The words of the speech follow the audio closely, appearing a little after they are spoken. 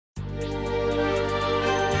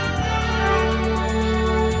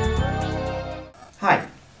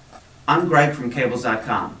I'm Greg from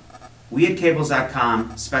Cables.com. We at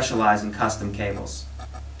Cables.com specialize in custom cables.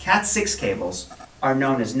 Cat6 cables are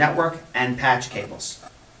known as network and patch cables.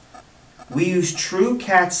 We use true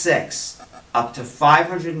Cat6 up to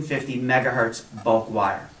 550 megahertz bulk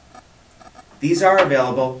wire. These are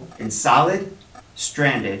available in solid,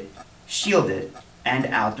 stranded, shielded, and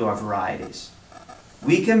outdoor varieties.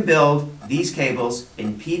 We can build these cables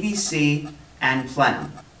in PVC and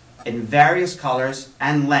plenum in various colors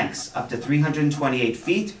and lengths up to 328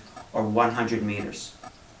 feet or 100 meters.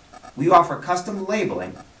 We offer custom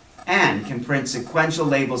labeling and can print sequential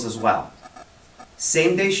labels as well.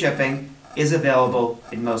 Same-day shipping is available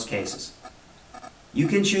in most cases. You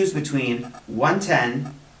can choose between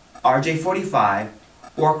 110, RJ45,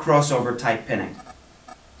 or crossover type pinning.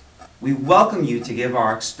 We welcome you to give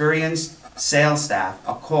our experienced sales staff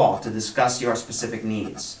a call to discuss your specific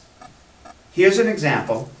needs. Here's an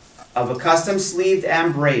example of a custom sleeved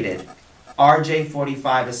and braided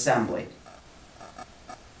RJ45 assembly.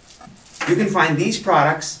 You can find these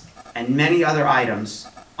products and many other items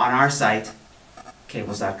on our site,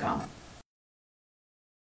 Cables.com.